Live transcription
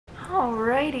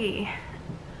Alrighty.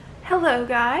 Hello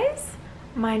guys,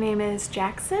 my name is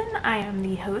Jackson. I am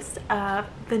the host of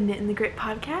the Knit and the Grit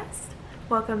podcast.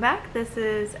 Welcome back. This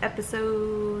is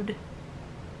episode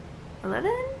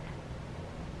 11?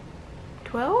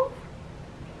 12?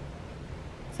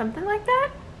 Something like that.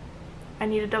 I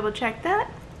need to double check that.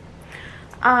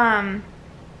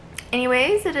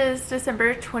 Anyways, it is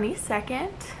December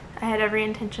 22nd. I had every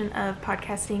intention of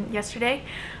podcasting yesterday,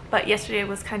 but yesterday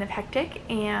was kind of hectic,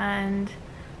 and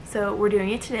so we're doing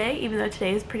it today, even though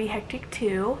today is pretty hectic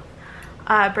too.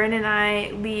 Brandon and I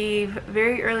leave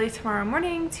very early tomorrow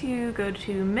morning to go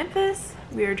to Memphis.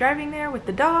 We are driving there with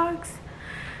the dogs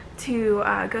to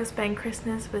go spend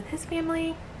Christmas with his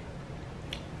family.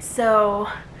 So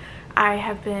I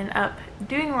have been up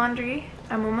doing laundry.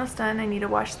 I'm almost done. I need to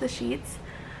wash the sheets.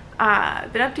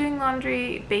 Been up doing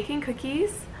laundry, baking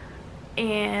cookies,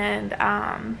 and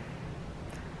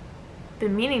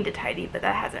been meaning to tidy, but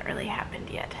that hasn't really happened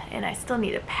yet, and I still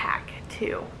need to pack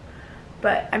too.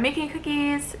 But I'm making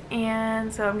cookies,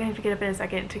 and so I'm gonna have to get up in a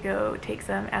second to go take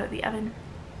some out of the oven.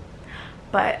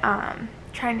 But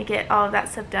trying to get all of that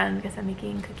stuff done because I'm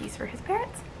making cookies for his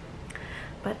parents.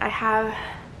 But I have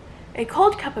a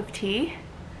cold cup of tea.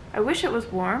 I wish it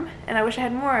was warm, and I wish I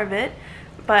had more of it,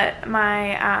 but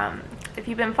my if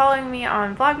you've been following me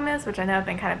on Vlogmas, which I know I've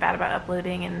been kind of bad about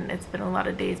uploading, and it's been a lot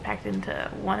of days packed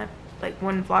into one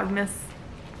Vlogmas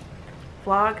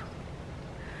vlog.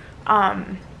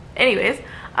 Anyways,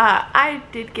 I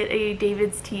did get a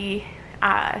David's tea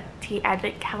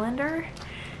advent calendar,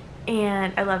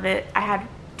 and I love it. I had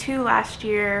 2 last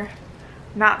year,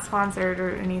 not sponsored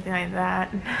or anything like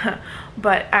that,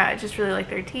 but I just really like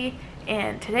their tea.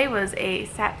 And today was a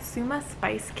Satsuma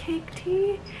spice cake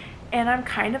tea, and I'm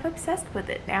kind of obsessed with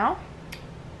it now.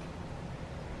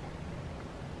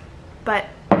 But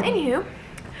anywho,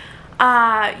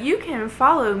 you can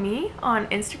follow me on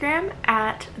Instagram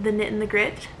at the Knit and the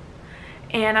Grit,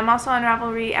 and I'm also on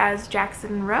Ravelry as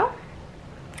JacksonRoe.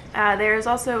 There is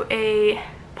also a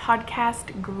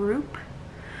podcast group.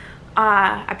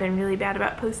 I've been really bad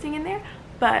about posting in there,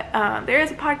 but there is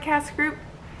a podcast group,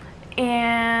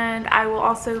 and I will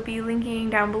also be linking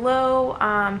down below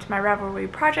to my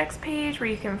Ravelry projects page, where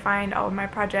you can find all of my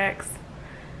projects.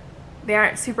 They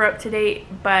aren't super up to date,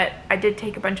 but I did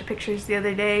take a bunch of pictures the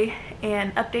other day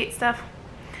and update stuff,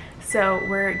 so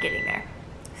we're getting there.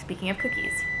 Speaking of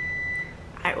cookies,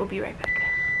 I will be right back.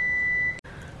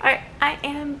 Alright, I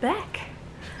am back.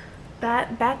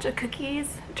 That batch of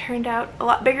cookies turned out a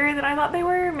lot bigger than I thought they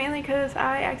were, mainly because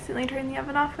I accidentally turned the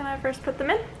oven off when I first put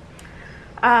them in.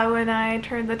 When I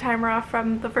turned the timer off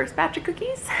from the first batch of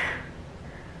cookies.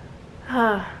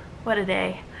 What a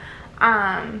day.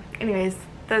 Anyways,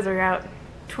 those are out.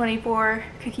 24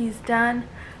 cookies done.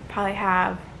 Probably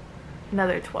have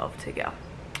another 12 to go.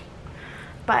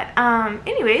 But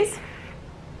anyways,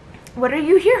 what are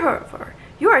you here for?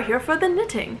 You are here for the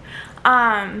knitting.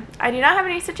 I do not have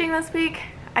any stitching this week.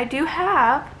 I do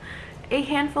have a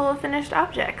handful of finished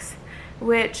objects,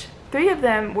 which 3 of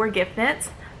them were gift knits,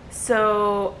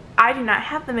 so I do not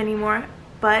have them anymore,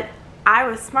 but I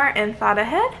was smart and thought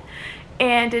ahead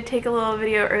and did take a little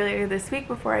video earlier this week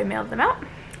before I mailed them out.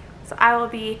 So I will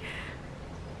be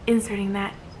inserting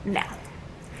that now.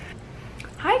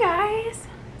 Hi guys!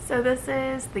 So this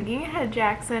is Thinking Ahead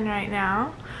Jackson right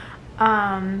now.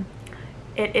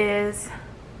 It is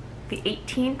the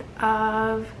 18th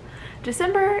of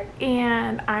December,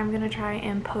 and I'm gonna try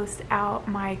and post out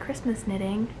my Christmas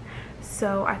knitting.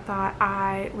 So I thought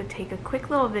I would take a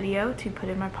quick little video to put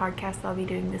in my podcast I'll be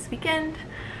doing this weekend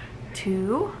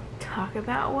to talk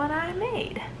about what I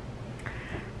made.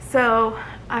 So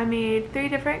I made 3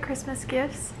 different Christmas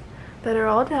gifts that are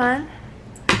all done,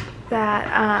 that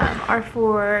are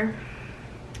for,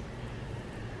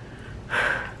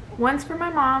 one's for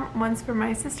my mom, one's for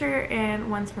my sister,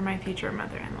 and one's for my future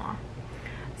mother-in-law.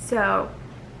 So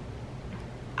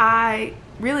I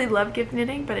really love gift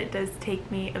knitting, but it does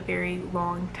take me a very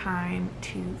long time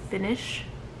to finish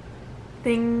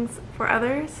things for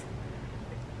others,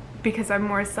 because I'm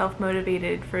more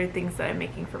self-motivated for things that I'm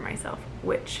making for myself,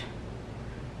 which,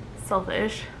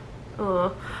 selfish.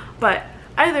 Ugh. But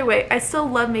either way, I still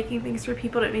love making things for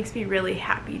people. It makes me really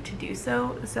happy to do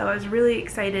so. So I was really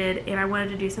excited, and I wanted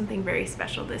to do something very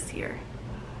special this year.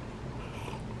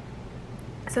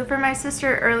 So for my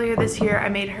sister, earlier this year, I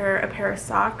made her a pair of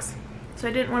socks. So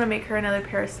I didn't want to make her another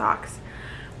pair of socks,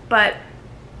 but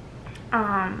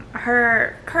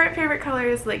her current favorite color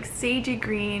is like sagey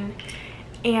green,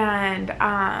 and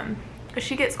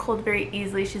she gets cold very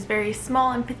easily. She's very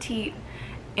small and petite,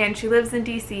 and she lives in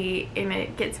DC, and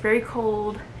it gets very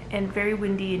cold and very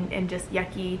windy and just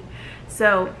yucky.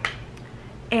 So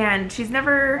And she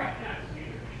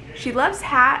loves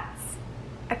hats,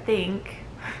 I think.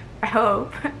 I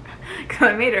hope, because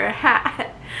I made her a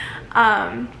hat.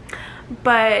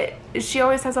 But she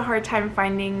always has a hard time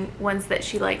finding ones that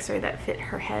she likes or that fit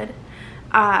her head.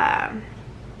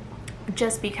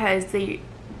 Just because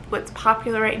what's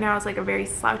popular right now is like a very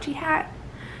slouchy hat.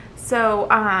 So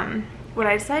what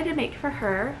I decided to make for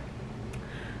her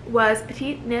was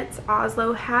PetiteKnit's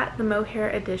Oslo hat, the Mohair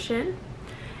edition.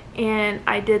 And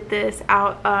I did this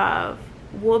out of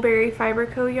Woolberry Fiber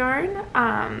Co yarn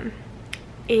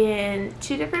in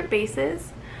 2 different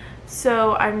bases.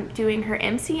 So I'm doing her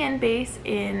MCN base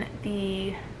in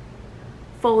the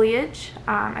foliage.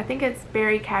 I think it's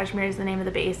Berry Cashmere is the name of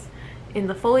the base, in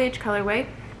the foliage colorway.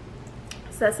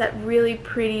 So that's that really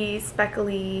pretty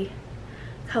speckly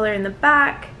color in the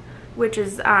back, which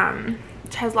is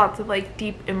which has lots of like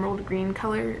deep emerald green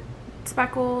color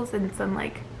speckles and some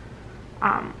like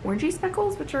orangey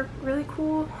speckles, which are really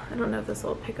cool. I don't know if this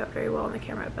will pick up very well on the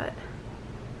camera, but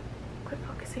quit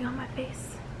focusing on my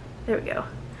face. There we go.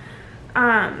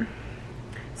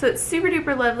 So it's super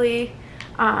duper lovely,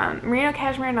 merino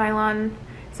cashmere nylon,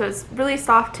 so it's really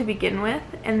soft to begin with,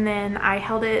 and then I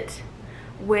held it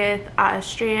with a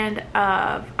strand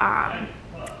of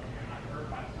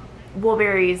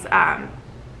Woolberry's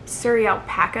Surrey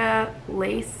alpaca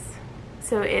lace.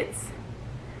 So it's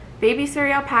baby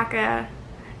Surrey alpaca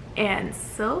and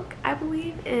silk, I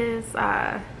believe, is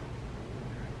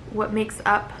what makes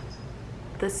up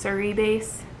the Surrey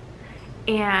base.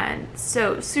 And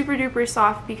so super duper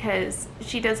soft because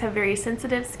she does have very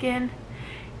sensitive skin,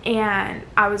 and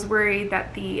I was worried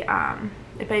that the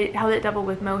if I held it double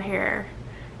with mohair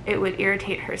it would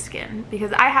irritate her skin,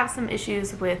 because I have some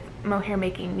issues with mohair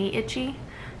making me itchy.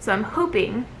 So I'm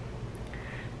hoping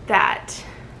that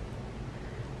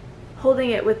holding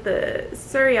it with the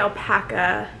Surrey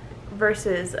alpaca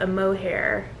versus a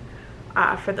mohair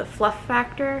for the fluff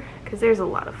factor, because there's a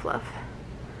lot of fluff.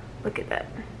 Look at that.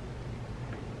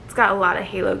 It's got a lot of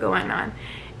halo going on,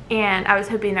 and I was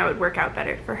hoping that would work out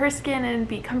better for her skin and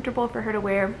be comfortable for her to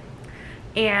wear.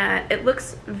 And it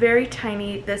looks very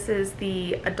tiny. This is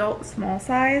the adult small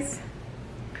size,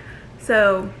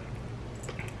 so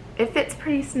it fits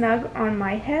pretty snug on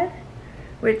my head,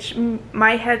 which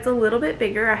my head's a little bit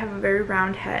bigger. I have a very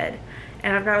round head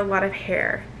and I've got a lot of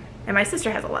hair, and my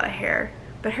sister has a lot of hair,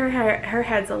 but her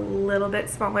head's a little bit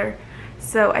smaller.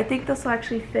 So I think this will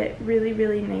actually fit really,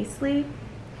 really nicely.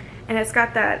 And it's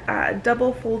got that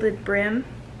double folded brim,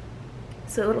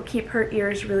 so it'll keep her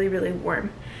ears really, really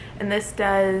warm. And this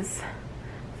does,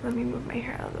 let me move my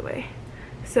hair out of the way.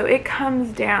 So it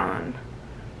comes down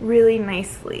really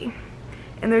nicely.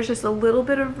 And there's just a little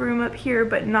bit of room up here,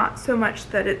 but not so much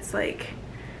that it's like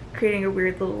creating a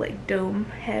weird little like dome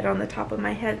head on the top of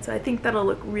my head. So I think that'll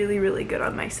look really, really good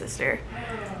on my sister,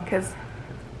 because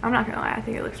I'm not gonna lie, I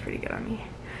think it looks pretty good on me.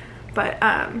 But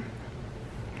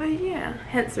yeah,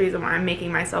 hence the reason why I'm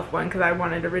making myself one, because I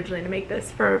wanted originally to make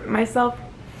this for myself,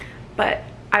 but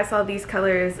I saw these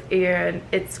colors and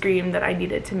it screamed that I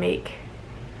needed to make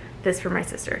this for my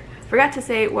sister. Forgot to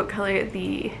say what color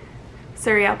the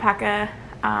Surrey alpaca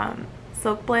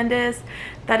silk blend is.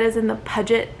 That is in the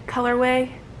Pudget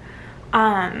colorway,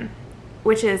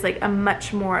 which is like a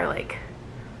much more like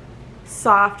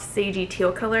soft sagey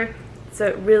teal color. So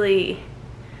it really,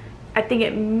 I think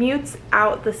it mutes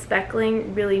out the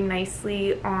speckling really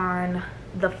nicely on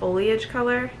the foliage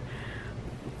color,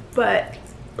 but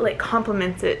like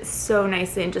complements it so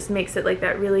nicely and just makes it like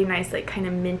that really nice like kind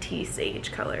of minty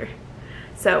sage color.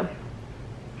 So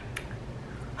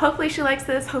hopefully she likes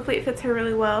this. Hopefully it fits her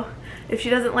really well. If she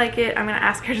doesn't like it, I'm gonna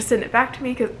ask her to send it back to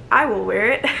me, because I will wear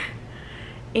it.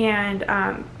 And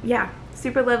yeah,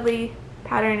 super lovely.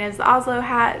 Pattern is the Oslo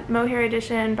hat, Mohair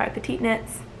edition by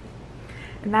PetiteKnits.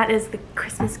 And that is the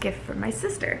Christmas gift from my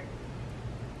sister.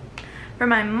 For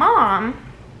my mom,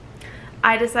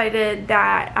 I decided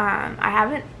that I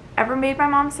haven't ever made my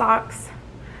mom socks.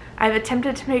 I've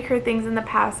attempted to make her things in the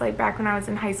past, like back when I was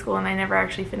in high school, and I never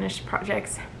actually finished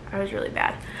projects. I was really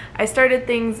bad. I started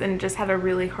things and just had a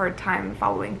really hard time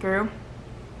following through.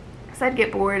 So I'd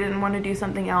get bored and want to do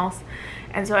something else.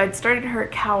 And so I'd started her a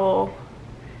cowl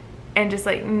and just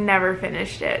like never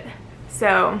finished it.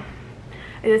 So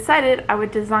I decided I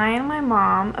would design my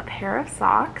mom a pair of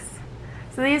socks.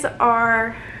 So these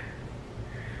are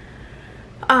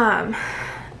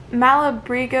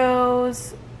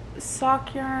Malabrigo's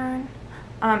sock yarn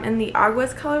in the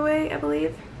Aguas colorway, I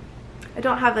believe. I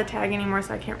don't have the tag anymore,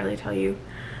 so I can't really tell you.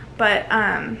 But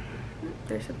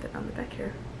there's something on the back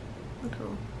here.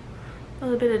 A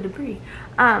little bit of debris.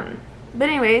 But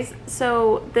anyways,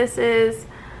 so this is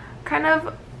kind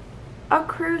of a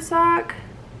crew sock.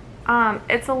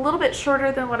 It's a little bit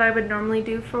shorter than what I would normally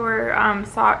do for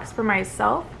socks for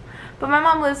myself. But my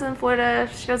mom lives in Florida.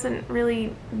 She doesn't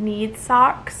really need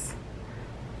socks.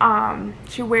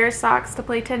 She wears socks to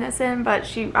play tennis in, but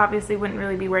she obviously wouldn't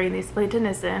really be wearing these to play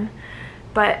tennis in.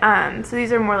 But, so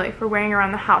these are more like for wearing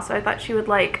around the house. So I thought she would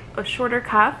like a shorter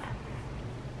cuff.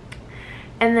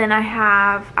 And then I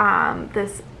have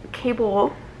this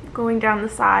cable going down the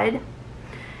side.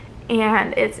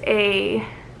 And it's a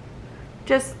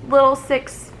just little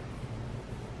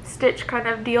 6-stitch kind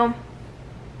of deal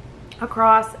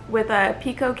across with a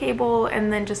picot cable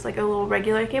and then just like a little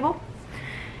regular cable.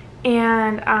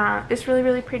 And it's really,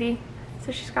 really pretty.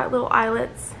 So she's got little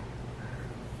eyelets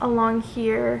along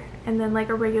here and then like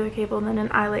a regular cable and then an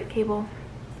eyelet cable.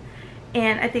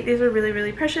 And I think these are really,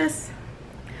 really precious.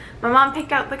 My mom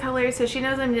picked out the colors, so she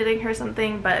knows I'm knitting her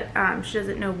something, but she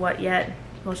doesn't know what yet.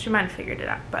 Well, she might have figured it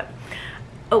out, but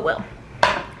oh well.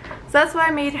 So that's why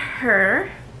I made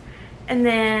her. And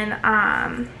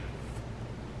then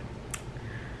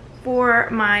for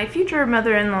my future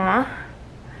mother-in-law,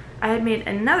 I had made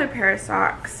another pair of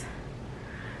socks.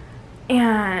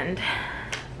 And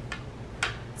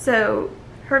so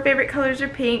her favorite colors are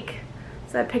pink.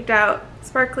 So I picked out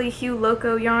sparkly Hue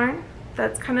Loco yarn.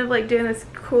 That's kind of like doing this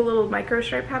cool little micro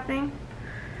stripe happening.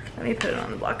 Let me put it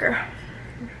on the blocker.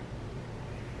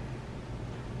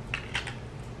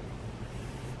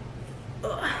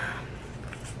 Ugh.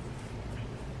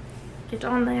 Get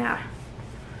on there.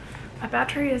 My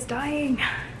battery is dying.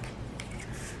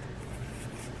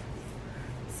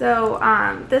 So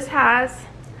this has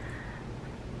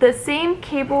the same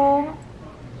cable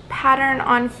pattern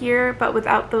on here, but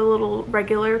without the little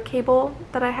regular cable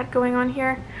that I had going on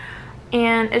here.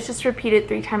 And it's just repeated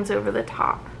 3 times over the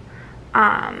top.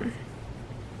 And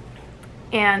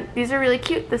these are really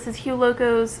cute. This is Hue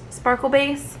Loco's Sparkle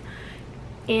Base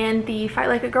in the Fight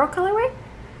Like a Girl colorway.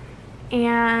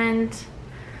 And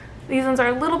these ones are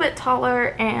a little bit taller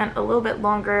and a little bit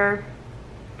longer,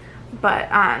 but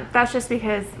that's just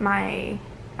because my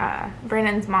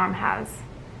Brandon's mom has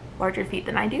larger feet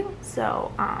than I do,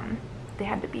 so they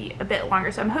had to be a bit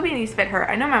longer. So I'm hoping these fit her.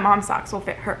 I know my mom's socks will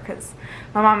fit her because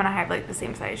my mom and I have like the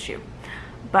same size shoe,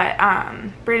 but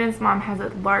Brandon's mom has a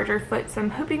larger foot, so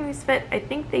I'm hoping these fit. I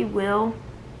think they will,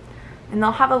 and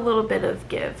they'll have a little bit of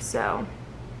give, so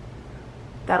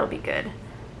that'll be good.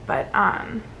 But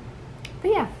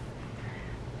yeah.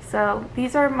 So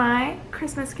these are my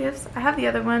Christmas gifts. I have the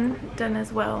other one done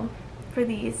as well for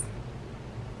these.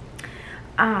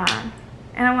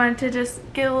 And I wanted to just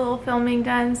get a little filming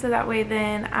done so that way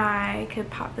then I could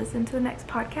pop this into the next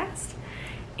podcast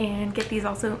and get these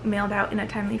also mailed out in a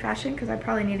timely fashion, because I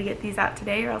probably need to get these out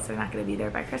today or else they're not going to be there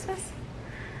by Christmas.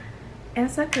 And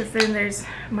stuff, because then there's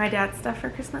my dad's stuff for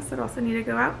Christmas that also need to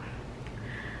go out.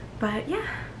 But yeah,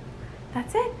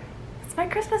 that's it. It's my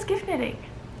Christmas gift knitting.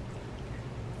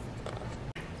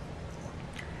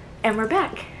 And we're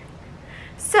back.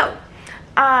 So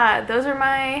those are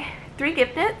my 3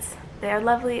 gift knits. They are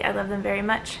lovely. I love them very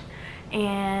much,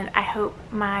 and I hope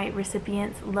my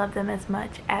recipients love them as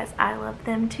much as I love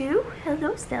them too.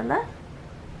 Hello, Stella.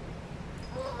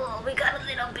 Oh, we got a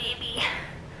little baby.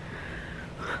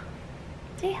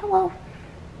 Say hello,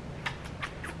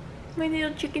 my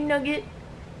little chicken nugget.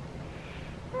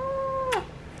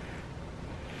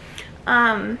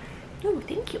 Oh,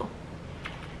 thank you.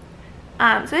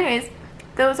 So anyways,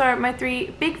 those are my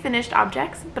 3 big finished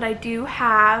objects, but I do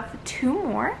have 2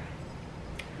 more.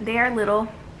 They are little.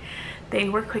 They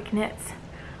were quick knits,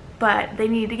 but they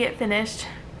need to get finished.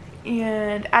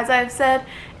 And as I've said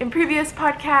in previous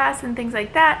podcasts and things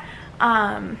like that,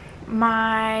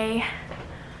 my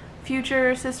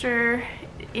future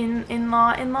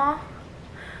sister-in-law,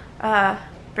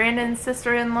 Brandon's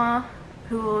sister-in-law,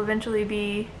 who will eventually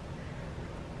be,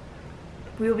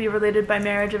 we will be related by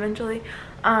marriage eventually,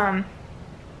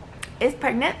 is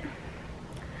pregnant.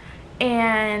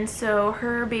 And so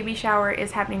her baby shower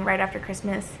is happening right after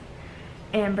Christmas,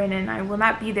 and Brandon and I will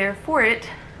not be there for it,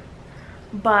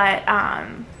 but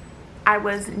I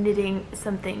was knitting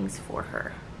some things for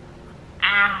her.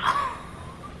 Ow.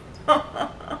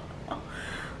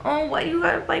 Oh, why you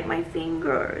gotta bite my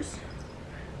fingers?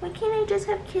 Why can't I just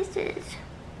have kisses?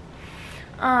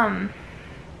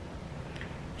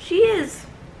 She is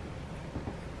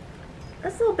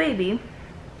this little baby.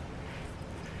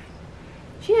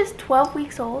 She is 12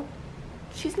 weeks old.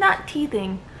 She's not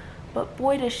teething, but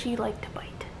boy does she like to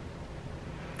bite.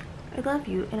 I love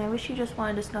you, and I wish you just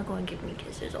wanted to snuggle and give me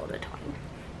kisses all the time.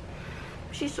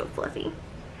 She's so fluffy.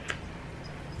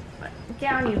 But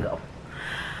down you go.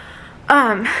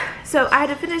 So I had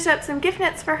to finish up some gift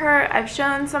knits for her. I've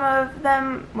shown some of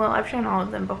them. Well, I've shown all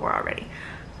of them before already,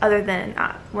 other than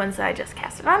ones that I just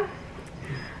casted on.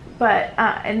 But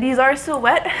and these are still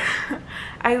wet.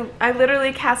 I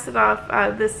literally casted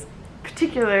off this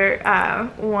particular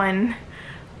one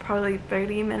probably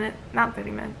 30 minutes, not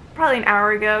 30 minutes, probably an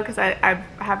hour ago, because I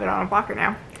have it on a blocker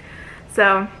now.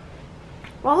 So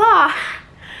voila,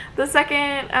 the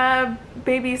second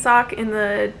baby sock in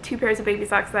the 2 pairs of baby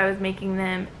socks that I was making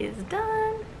them is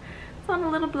done. It's on a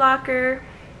little blocker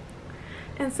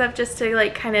and stuff, just to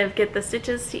like kind of get the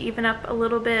stitches to even up a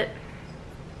little bit,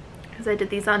 because I did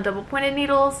these on double pointed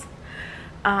needles.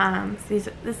 So this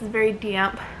is very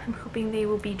damp. I'm hoping they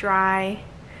will be dry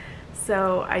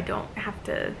so I don't have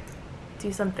to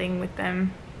do something with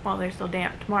them while they're still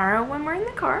damp tomorrow when we're in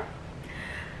the car.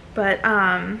 But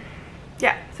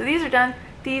yeah, so these are done.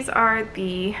 These are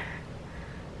the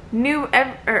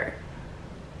the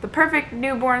perfect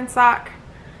newborn sock.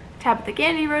 Tabitha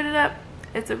Gandee wrote it up.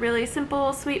 It's a really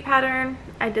simple, sweet pattern.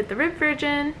 I did the rib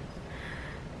virgin,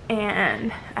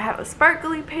 and I have a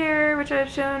sparkly pair, which I've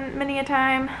shown many a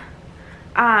time.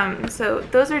 So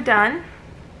those are done.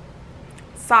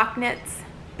 Sock knits,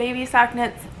 baby sock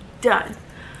knits, done.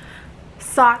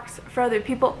 Socks for other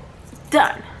people,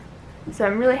 done. So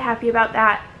I'm really happy about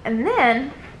that. And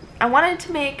then I wanted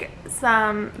to make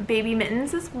some baby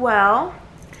mittens as well,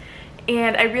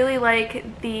 and I really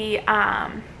like the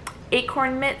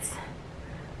Acorn mitts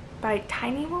by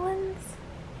Tiny Woolens.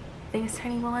 I think it's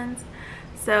Tiny Woolens.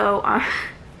 So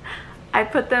I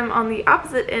put them on the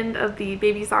opposite end of the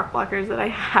baby sock blockers that I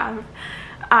have,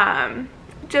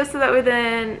 just so that way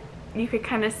then you could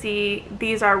kind of see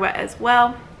these are wet as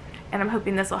well, and I'm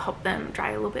hoping this will help them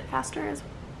dry a little bit faster as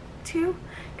too,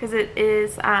 because it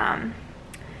is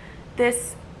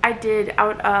this I did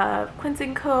out of Quince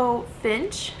 & Co.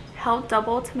 Finch, held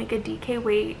double to make a DK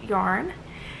weight yarn,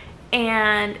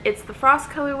 and it's the frost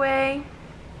colorway,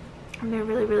 and they're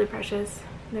really precious.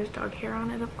 There's dog hair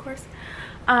on it, of course.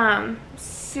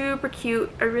 Super cute.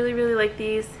 I really like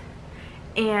these,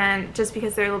 and just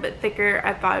because they're a little bit thicker,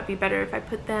 I thought it'd be better if I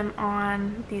put them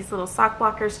on these little sock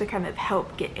blockers to kind of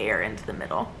help get air into the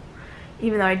middle,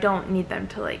 even though I don't need them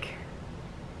to like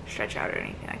stretch out or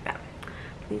anything like that.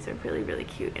 These are really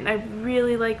cute, and I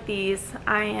really like these.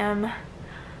 I am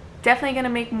definitely gonna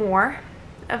make more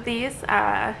of these,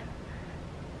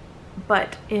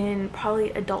 but in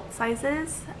probably adult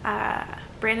sizes.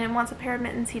 Brandon wants a pair of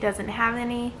mittens. He doesn't have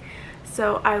any,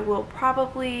 so I will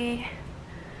probably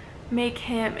make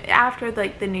him after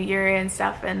like the new year and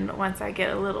stuff, and once I get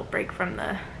a little break from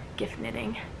the gift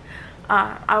knitting,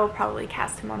 I will probably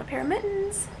cast him on a pair of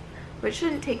mittens, which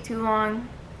shouldn't take too long.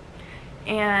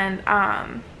 And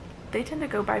they tend to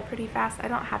go by pretty fast. I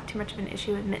don't have too much of an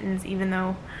issue with mittens, even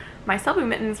though my Selby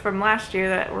mittens from last year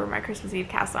that were my Christmas Eve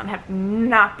cast on have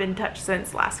not been touched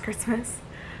since last Christmas.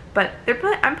 But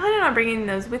I'm planning on bringing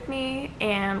those with me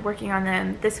and working on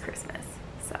them this Christmas,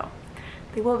 so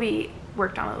they will be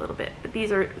worked on a little bit. But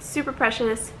these are super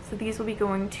precious, so these will be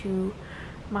going to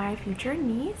my future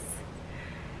niece.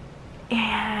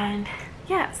 And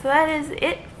yeah, so that is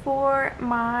it for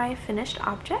my finished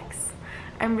objects.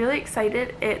 I'm really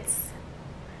excited. It's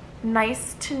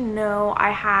nice to know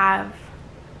I have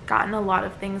gotten a lot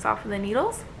of things off of the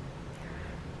needles.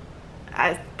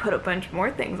 I put a bunch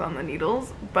more things on the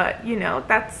needles, but you know,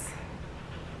 that's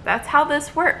how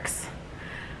this works.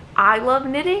 I love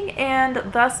knitting and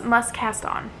thus must cast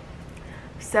on.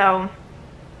 So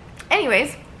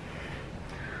anyways,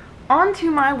 on to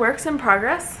my works in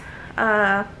progress.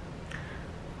 I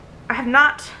have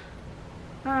not,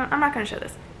 I'm not going to show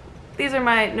this. These are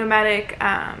my nomadic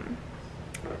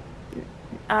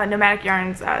nomadic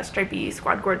yarns stripy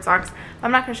squad gourd socks.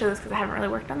 I'm not going to show this because I haven't really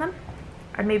worked on them.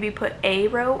 I'd maybe put a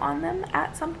row on them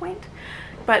at some point,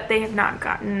 but they have not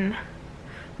gotten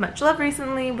much love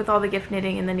recently with all the gift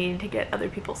knitting and the needing to get other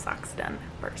people's socks done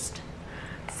first.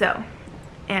 So,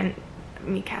 and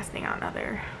me casting on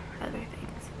other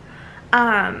things.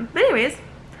 But anyways,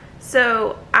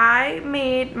 so I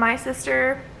made my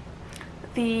sister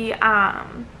the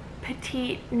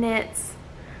PetiteKnit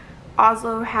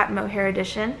Oslo hat Mohair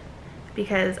edition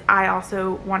because I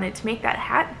also wanted to make that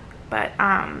hat, but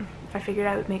I figured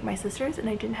I would make my sister's and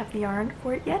I didn't have the yarn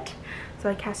for it yet, so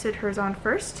I casted hers on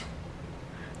first.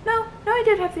 No, I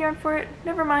did have the yarn for it.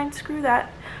 Never mind, screw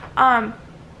that. I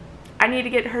need to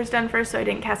get hers done first, so I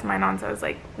didn't cast mine on, so I was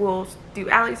like, we'll do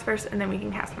Allie's first and then we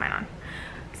can cast mine on.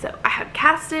 So I have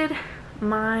casted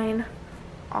mine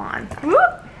on.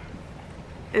 Whoop!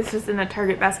 It's just in a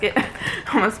Target basket.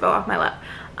 Almost fell off my lap.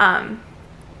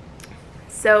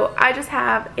 So I just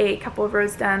have a couple of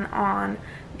rows done on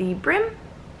the brim,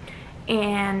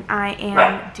 and I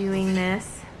am doing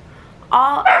this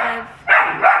all out of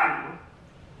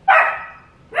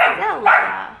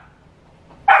Stella.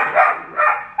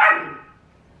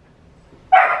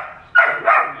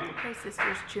 Her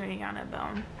sister's chewing on a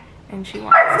bone, and she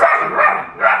wants to chew on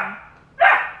that bone.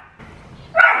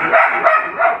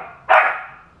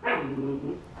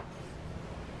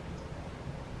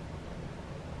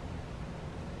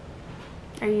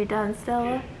 Are you done,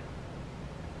 Stella?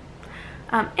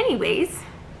 Anyways,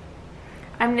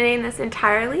 I'm knitting this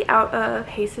entirely out of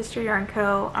Hey Sister Yarn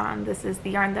Co. This is the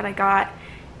yarn that I got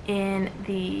in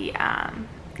the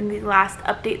last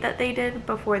update that they did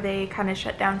before they kind of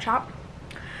shut down shop.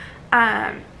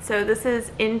 So this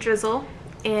is in Drizzle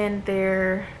in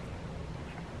their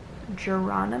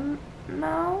Geronimo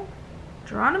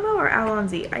or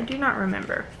Alonzi? I do not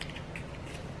remember.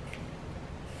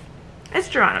 It's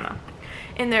Geronimo.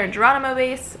 In their Geronimo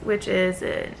base, which is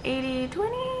an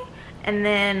 80/20, and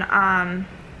then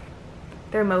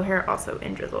their Mohair also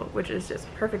in Drizzle, which is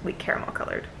just perfectly caramel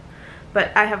colored.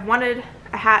 But I have wanted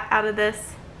a hat out of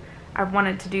this. I've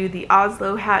wanted to do the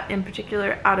Oslo hat in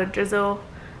particular out of Drizzle.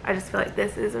 I just feel like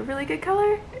this is a really good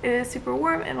color. It is super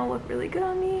warm and it'll look really good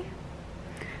on me.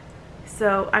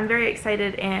 So I'm very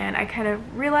excited, and I kind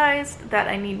of realized that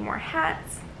I need more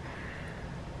hats,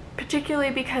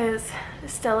 particularly because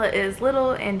Stella is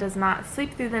little and does not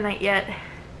sleep through the night yet,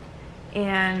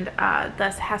 and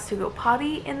thus has to go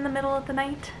potty in the middle of the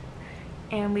night.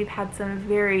 And we've had some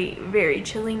very, very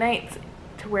chilly nights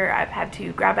to where I've had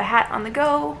to grab a hat on the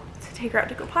go to take her out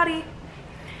to go potty.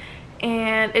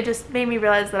 And it just made me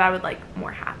realize that I would like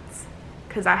more hats,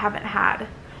 because I haven't had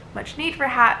much need for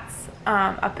hats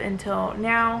up until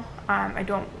now. I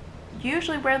don't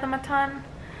usually wear them a ton,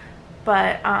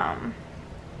 but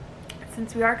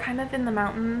since we are kind of in the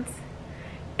mountains,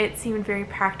 it seemed very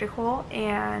practical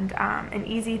and an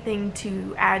easy thing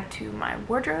to add to my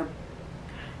wardrobe.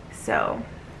 So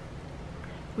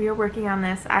we are working on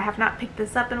this. I have not picked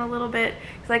this up in a little bit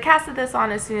because I casted this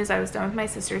on as soon as I was done with my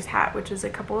sister's hat, which was a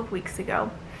couple of weeks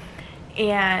ago.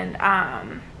 And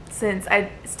since I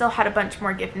still had a bunch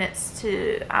more gift knits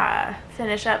to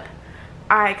finish up,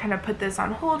 I kind of put this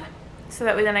on hold so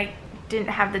that way then I didn't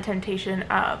have the temptation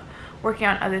of working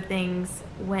on other things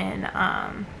when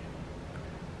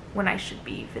I should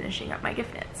be finishing up my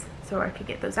gift knits, so I could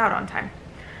get those out on time,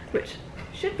 which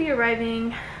should be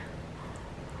arriving.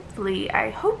 Hopefully,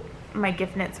 I hope my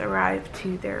gift knits arrive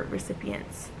to their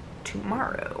recipients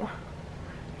tomorrow.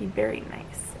 Be very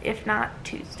nice. If not,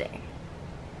 Tuesday.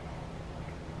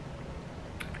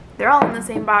 They're all in the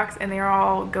same box and they're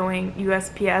all going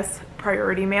USPS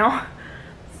priority mail.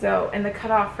 So, and the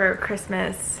cutoff for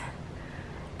Christmas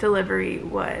delivery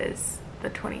was the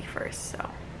 21st, so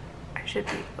I should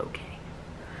be okay.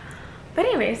 But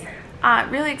anyways,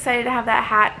 really excited to have that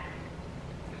hat.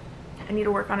 I need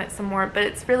to work on it some more, but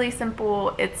it's really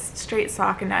simple. It's straight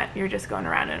stockinette. You're just going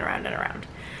around and around and around.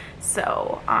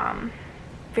 So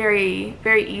very,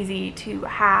 very easy to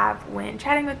have when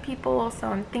chatting with people. So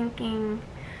I'm thinking,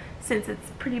 since it's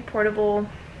pretty portable,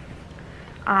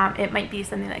 it might be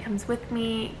something that comes with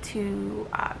me to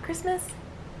Christmas,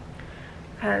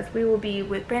 because we will be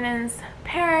with Brandon's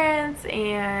parents,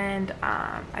 and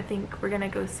I think we're gonna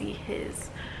go see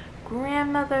his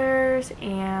grandmothers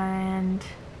and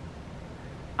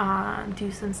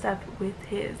do some stuff with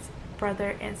his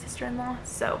brother and sister-in-law.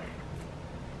 So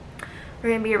we're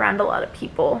gonna be around a lot of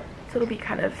people, so it'll be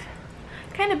kind of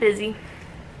busy.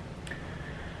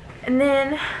 And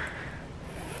then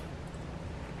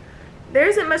there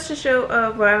isn't much to show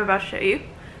of what I'm about to show you.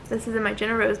 This is in my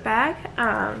Jenna Rose bag.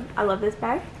 I love this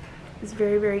bag. It's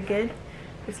very, very good.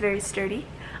 It's very sturdy.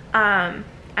 I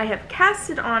have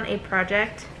casted on a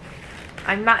project.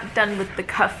 I'm not done with the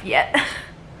cuff yet.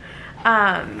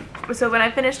 So when I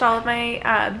finished all of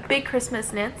my big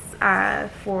Christmas knits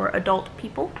for adult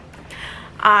people,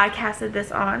 I casted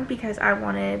this on because I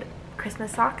wanted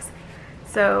Christmas socks.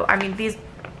 So I mean, these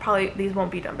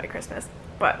won't be done by Christmas,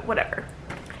 but whatever.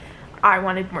 I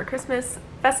wanted more Christmas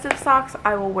festive socks.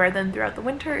 I will wear them throughout the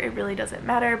winter. It really doesn't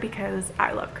matter because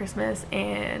I love Christmas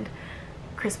and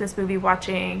Christmas movie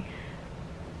watching.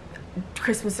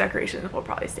 Christmas decorations will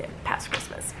probably stay past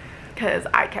Christmas because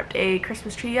I kept a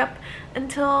Christmas tree up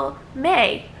until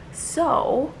May.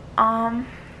 So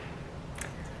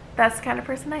that's the kind of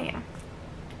person I am.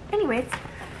 Anyways,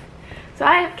 so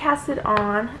I have casted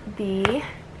on the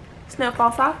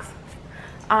Snowfall socks.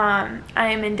 I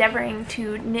am endeavoring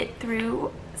to knit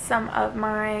through some of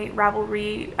my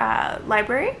Ravelry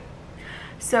library.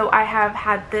 So I have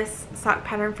had this sock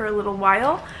pattern for a little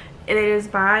while. It is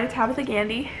by Tabitha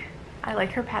Gandee. I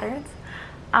like her patterns.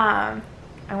 I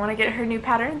want to get her new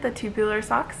pattern, the tubular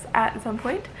socks, at some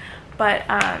point. But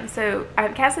so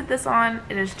I've casted this on.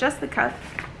 It is just the cuff.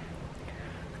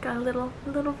 It's got a little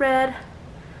red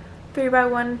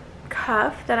 3x1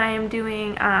 cuff that I am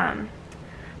doing. The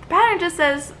pattern just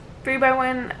says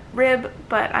 3x1 rib,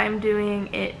 but I'm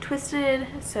doing it twisted,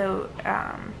 so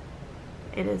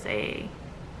it is a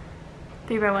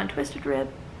 3x1 twisted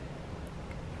rib.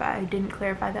 If I didn't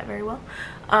clarify that very well.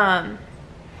 But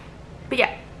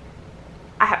yeah,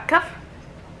 I have a cuff.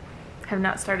 Have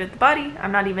not started the body.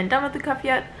 I'm not even done with the cuff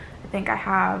yet. I think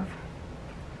I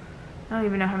don't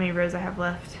even know how many rows I have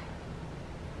left.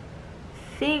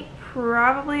 I think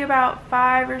probably about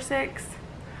 5 or 6.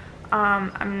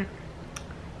 I'm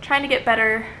trying to get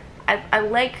better. I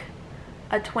like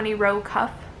a 20 row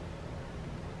cuff.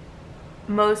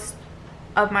 Most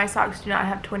of my socks do not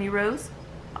have 20 rows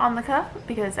on the cuff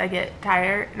because I get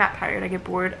I get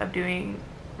bored of doing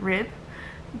rib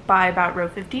by about row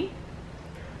 50.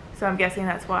 So I'm guessing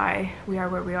that's why we are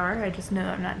where we are. I just know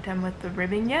I'm not done with the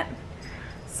ribbing yet.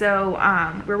 So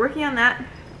we're working on that.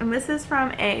 And this is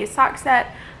from a sock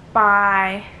set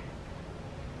by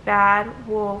Bad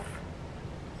Wolf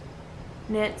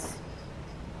Knits.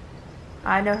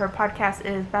 I know her podcast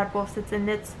is Bad Wolf Sits and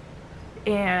Knits,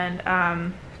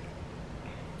 and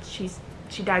she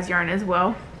dyes yarn as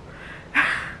well.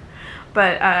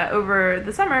 But over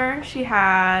the summer she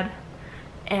had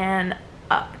an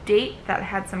update that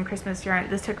had some Christmas yarn.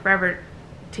 This took forever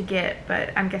to get,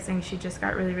 but I'm guessing she just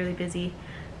got really busy.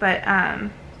 But I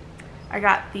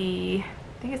got I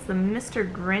think it's the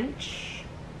Mr. Grinch.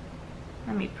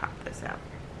 Let me pop this out.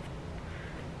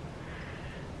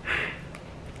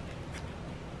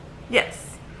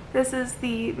 Yes, this is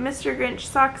the Mr. Grinch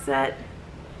sock set.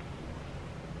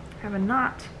 I have a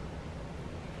knot.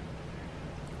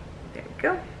 There we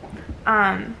go.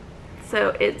 So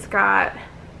it's got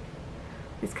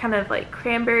these kind of like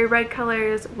cranberry red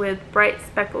colors with bright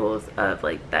speckles of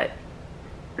like that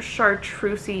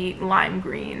chartreusey lime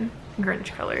green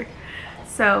Grinch color.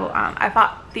 So I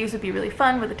thought these would be really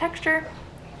fun with the texture.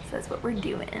 So that's what we're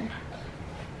doing.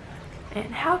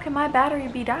 And how can my battery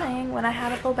be dying when I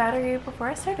had a full battery before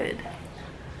I started?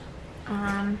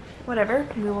 Whatever,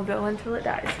 we will go until it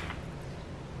dies.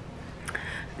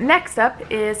 Next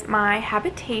up is my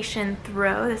Habitation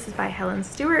throw. This is by Helen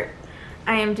Stewart.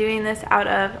 I am doing this out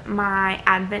of my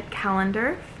advent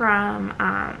calendar from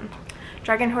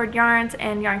Dragon Horde Yarns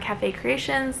and Yarn Cafe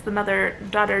Creations, the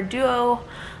mother-daughter duo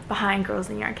behind Girls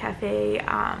in Yarn Cafe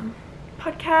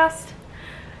podcast.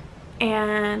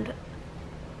 And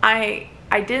I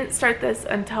didn't start this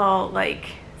until like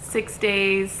 6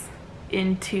 days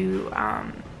into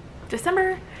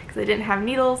December because I didn't have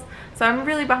needles, so I'm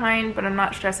really behind, but I'm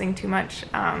not stressing too much.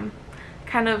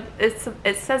 Kind of,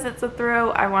 it says it's a throw.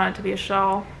 I want it to be a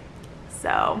shawl,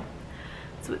 so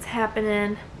that's what's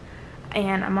happening.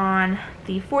 And I'm on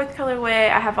the 4th colorway.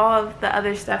 I have all of the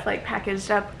other stuff like packaged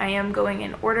up. I am going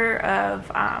in order of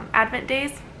Advent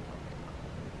days,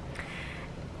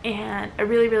 and I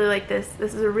really like this.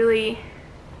 This is a really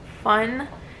fun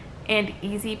and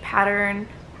easy pattern.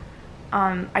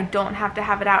 I don't have to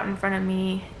have it out in front of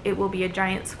me. It will be a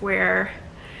giant square,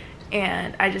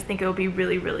 and I just think it will be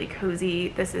really cozy.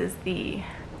 This is the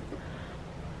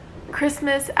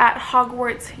Christmas at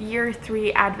Hogwarts Year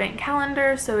 3 Advent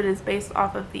Calendar, so it is based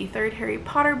off of the 3rd Harry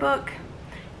Potter book,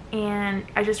 and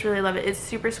I just really love it. It's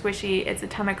super squishy, it's a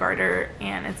ton of garter,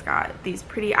 and it's got these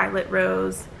pretty eyelet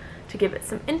rows to give it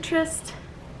some interest.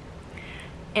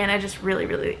 And I just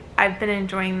really I've been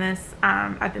enjoying this.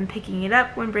 I've been picking it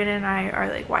up when Brandon and I are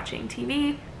like watching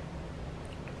TV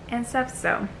and stuff,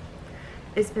 so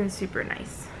it's been super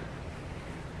nice.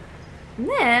 And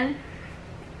then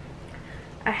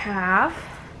I have,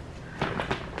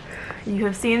 you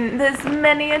have seen this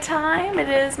many a time, it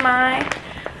is my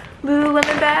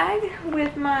Lululemon bag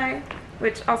with my,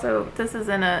 which also this is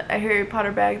in a Harry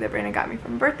Potter bag that Brandon got me for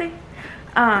my birthday.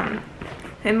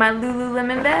 In my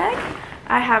Lululemon bag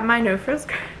I have my no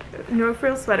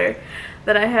frill sweater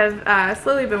that I have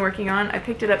slowly been working on. I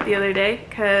picked it up the other day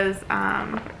because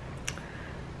I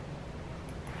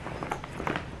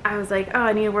was like, oh,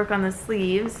 I need to work on the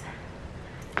sleeves.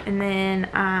 And then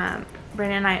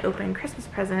Brandon and I opened Christmas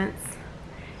presents,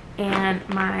 and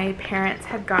my parents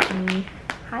had gotten me,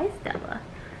 hi Stella,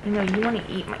 I know you want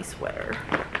to eat my sweater,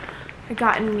 had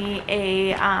gotten me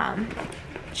a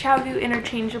Chowgu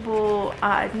interchangeable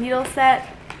needle set,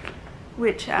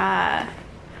 which had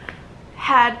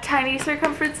tiny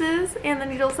circumferences and the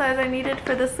needle size I needed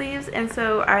for the sleeves, and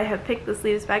so I have picked the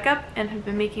sleeves back up and have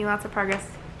been making lots of progress.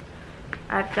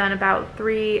 I've done about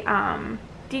 3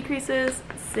 decreases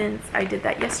since I did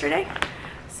that yesterday,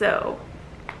 So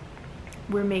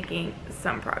we're making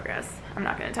some progress. I'm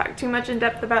not going to talk too much in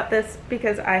depth about this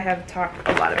because I have talked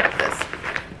a lot about this.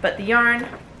 But the yarn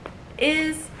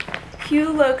is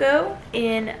Hue Loco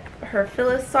in her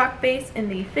Phyllis sock base in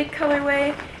the fig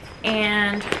colorway,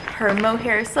 and her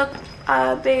Mohair silk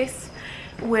base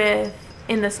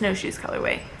in the snowshoes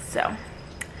colorway. So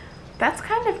that's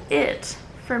kind of it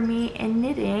for me in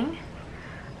knitting.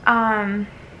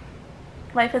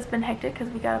 Life has been hectic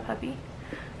because we got a puppy,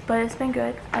 but it's been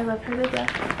good. I love her to death.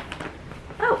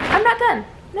 Oh, I'm not done.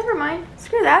 Never mind.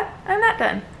 Screw that. I'm not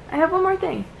done. I have one more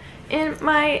thing. In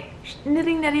my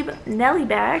knitting Nelly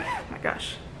bag, oh my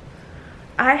gosh,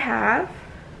 I have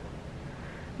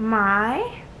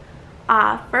my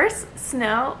first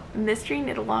snow mystery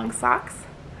knit along socks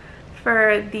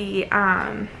for the,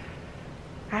 I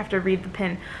have to read the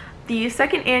pin, the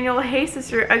second annual Hey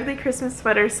Sister Ugly Christmas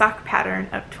Sweater sock pattern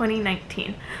of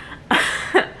 2019.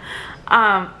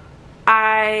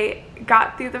 I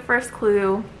got through the first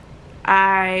clue.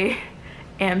 I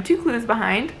am 2 clues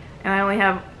behind and I only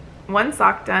have 1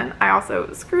 sock done. I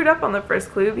also screwed up on the first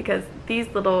clue because these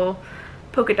little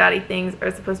polka dotty things are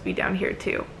supposed to be down here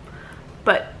too.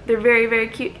 But they're very, very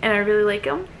cute and I really like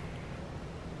them.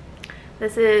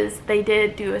 They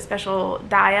did do a special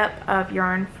dye up of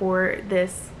yarn for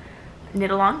this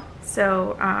knit along,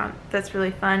 so that's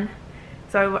really fun.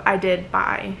 So I did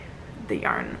buy the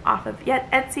yarn off of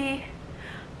Etsy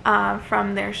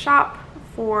from their shop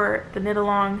for the knit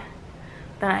along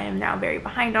that I am now very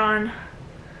behind on.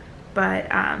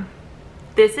 But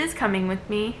this is coming with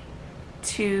me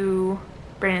to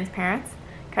Brandon's parents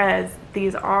because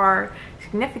these are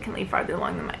significantly farther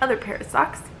along than my other pair of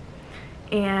socks,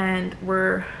 and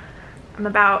I'm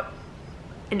about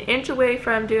an inch away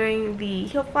from doing the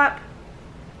heel flap.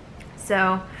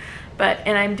 So,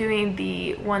 and I'm doing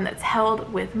the one that's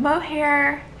held with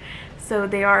Mohair, so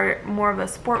they are more of a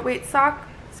sport weight sock,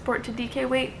 sport to DK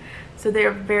weight. So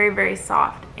they're very, very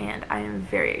soft, and I am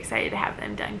very excited to have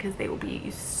them done because they will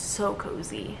be so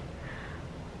cozy.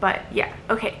 But yeah,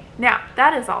 okay, now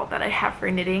that is all that I have for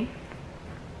knitting.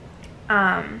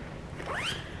 And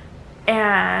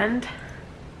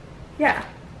yeah.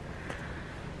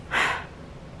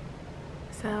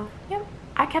 So, yep,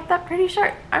 I kept that pretty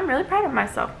short. I'm really proud of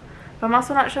myself. But I'm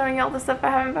also not showing you all the stuff I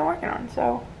haven't been working on,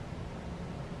 so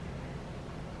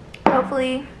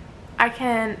hopefully I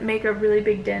can make a really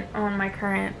big dent on my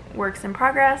current works in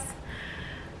progress,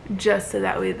 just so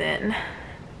that way then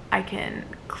I can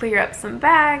clear up some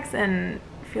bags and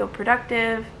feel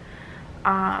productive.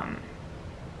 We'll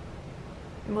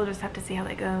just have to see how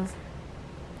that goes.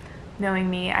 Knowing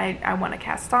me, I want to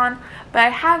cast on, but I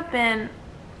have been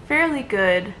fairly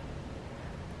good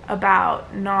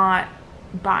about not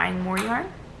buying more yarn.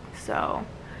 So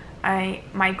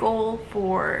my goal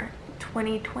for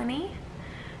 2020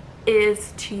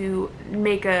 is to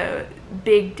make a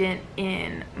big dent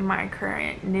in my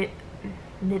current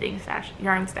knitting stash,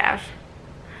 yarn stash.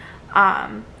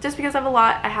 Just because I have a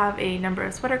lot. I have a number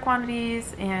of sweater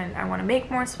quantities and I want to make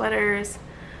more sweaters.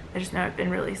 I just know I've been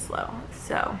really slow,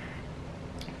 so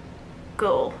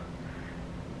go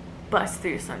bust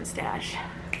through some stash.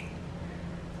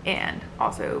 And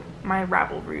also my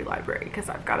Ravelry library, because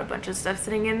I've got a bunch of stuff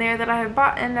sitting in there that I have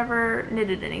bought and never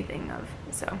knitted anything of.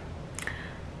 So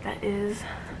that is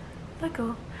the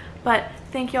goal. But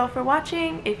thank you all for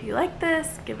watching. If you like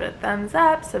this, give it a thumbs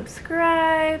up,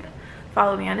 subscribe,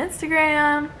 follow me on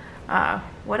Instagram,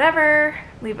 whatever,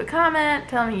 leave a comment,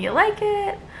 tell me you like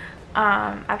it.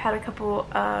 I've had a couple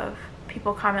of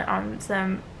people comment on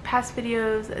some past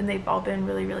videos and they've all been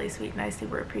really, really sweet and I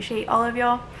super appreciate all of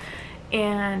y'all.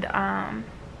 And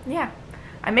yeah,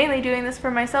 I'm mainly doing this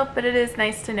for myself, but it is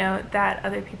nice to know that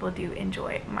other people do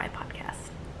enjoy my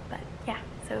podcast. But yeah,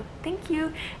 so thank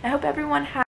you. I hope everyone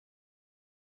has